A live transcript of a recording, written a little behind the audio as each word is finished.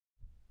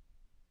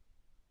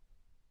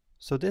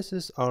So this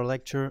is our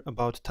lecture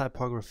about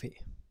typography.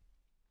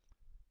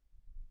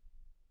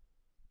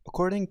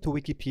 According to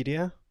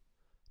Wikipedia,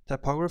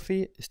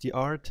 typography is the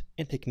art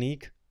and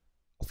technique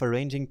of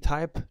arranging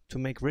type to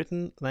make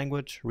written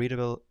language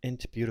readable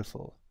and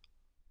beautiful.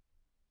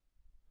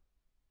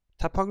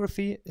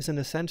 Typography is an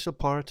essential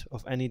part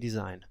of any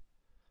design.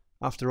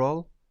 After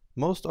all,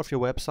 most of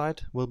your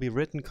website will be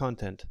written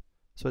content,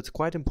 so it's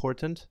quite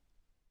important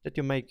that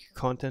you make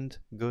content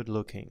good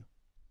looking.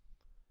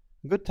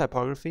 Good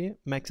typography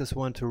makes us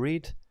want to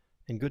read,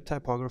 and good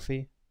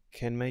typography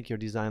can make your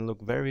design look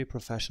very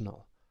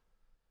professional.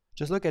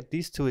 Just look at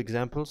these two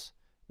examples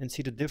and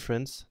see the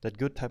difference that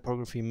good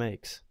typography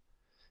makes.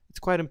 It's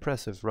quite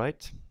impressive,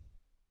 right?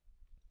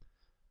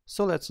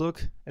 So let's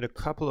look at a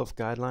couple of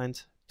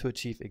guidelines to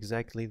achieve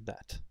exactly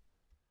that.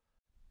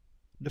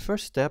 The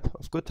first step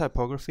of good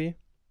typography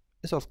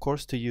is of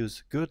course to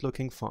use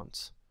good-looking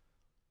fonts.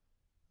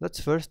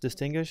 Let's first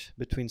distinguish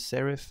between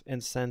serif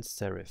and sans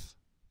serif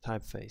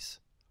typeface.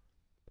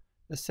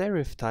 A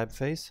serif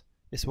typeface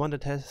is one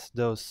that has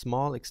those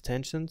small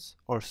extensions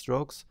or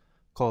strokes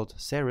called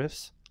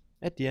serifs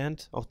at the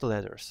end of the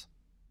letters,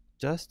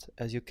 just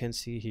as you can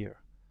see here.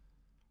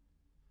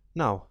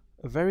 Now,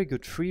 a very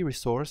good free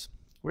resource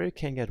where you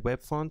can get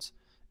web fonts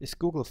is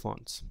Google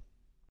Fonts.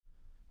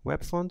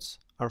 Web fonts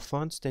are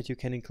fonts that you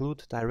can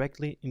include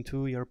directly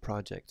into your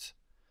projects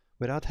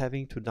without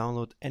having to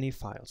download any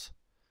files.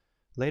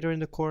 Later in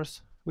the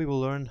course, we will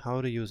learn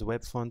how to use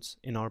web fonts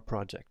in our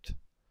project.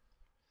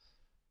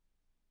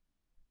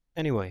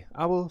 Anyway,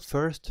 I will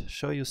first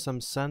show you some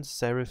sans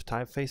serif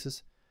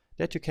typefaces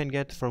that you can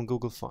get from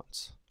Google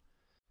Fonts.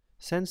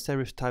 Sans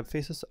serif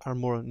typefaces are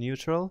more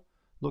neutral,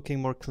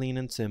 looking more clean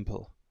and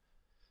simple.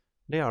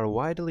 They are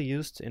widely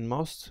used in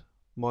most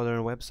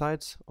modern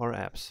websites or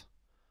apps.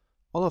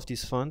 All of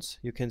these fonts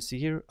you can see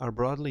here are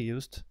broadly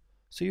used,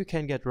 so you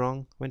can get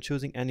wrong when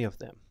choosing any of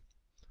them.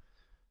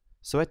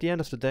 So at the end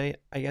of the day,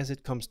 I guess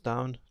it comes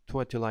down to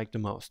what you like the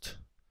most.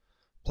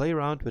 Play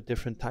around with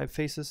different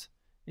typefaces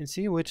and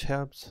see which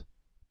helps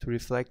to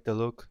reflect the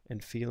look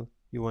and feel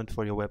you want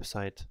for your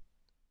website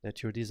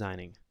that you're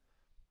designing.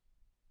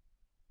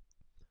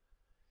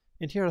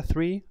 And here are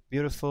three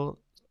beautiful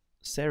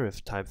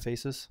serif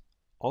typefaces,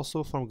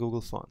 also from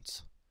Google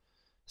Fonts.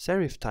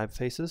 Serif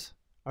typefaces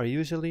are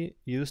usually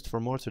used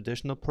for more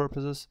traditional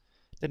purposes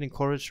that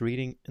encourage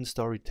reading and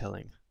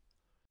storytelling.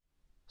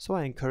 So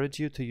I encourage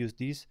you to use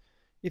these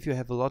if you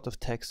have a lot of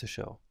text to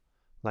show,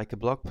 like a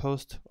blog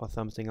post or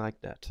something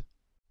like that.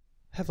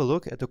 Have a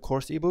look at the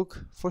course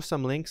ebook for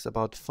some links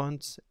about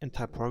fonts and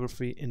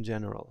typography in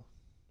general.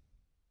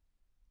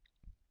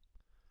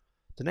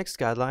 The next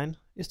guideline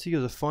is to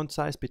use a font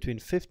size between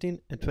 15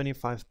 and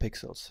 25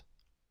 pixels.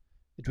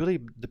 It really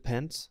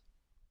depends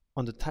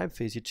on the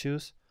typeface you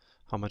choose,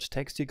 how much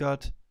text you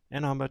got,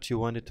 and how much you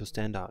want it to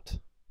stand out.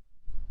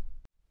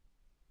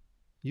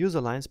 Use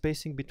a line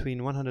spacing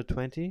between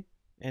 120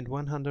 and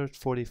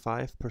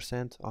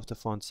 145% of the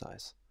font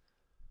size.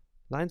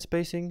 Line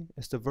spacing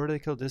is the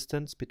vertical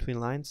distance between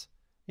lines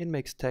and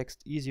makes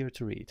text easier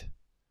to read.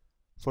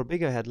 For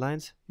bigger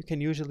headlines, you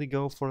can usually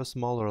go for a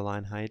smaller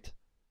line height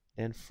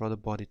than for the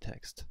body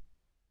text.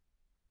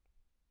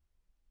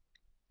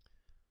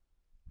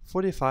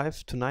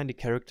 45 to 90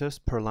 characters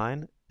per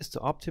line is the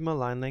optimal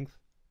line length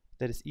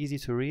that is easy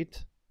to read,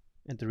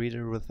 and the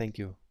reader will thank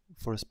you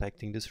for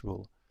respecting this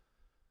rule.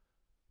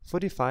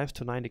 45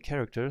 to 90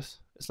 characters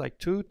is like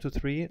 2 to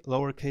 3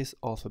 lowercase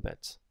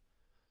alphabets,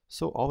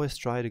 so always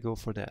try to go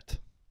for that.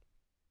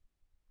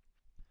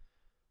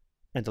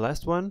 And the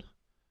last one,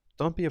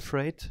 don't be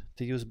afraid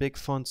to use big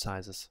font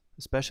sizes,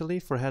 especially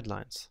for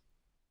headlines.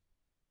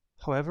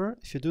 However,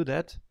 if you do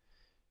that,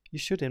 you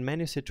should in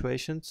many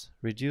situations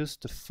reduce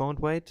the font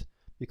weight,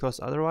 because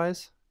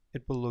otherwise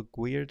it will look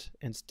weird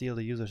and steal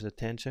the user's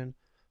attention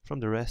from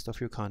the rest of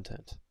your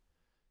content.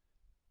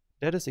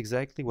 That is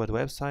exactly what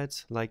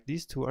websites like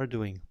these two are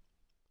doing.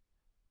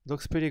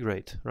 Looks pretty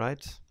great,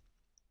 right?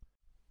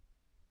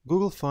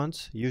 Google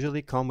Fonts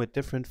usually come with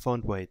different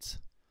font weights.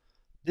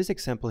 This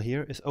example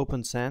here is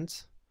Open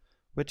Sans,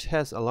 which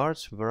has a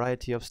large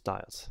variety of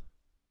styles.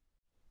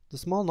 The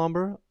small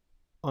number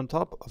on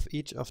top of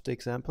each of the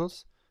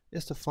examples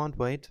is the font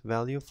weight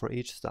value for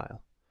each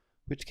style,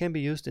 which can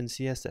be used in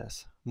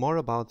CSS. More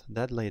about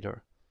that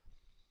later.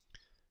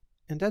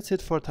 And that's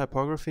it for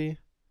typography.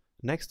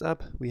 Next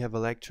up, we have a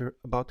lecture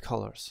about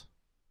colors.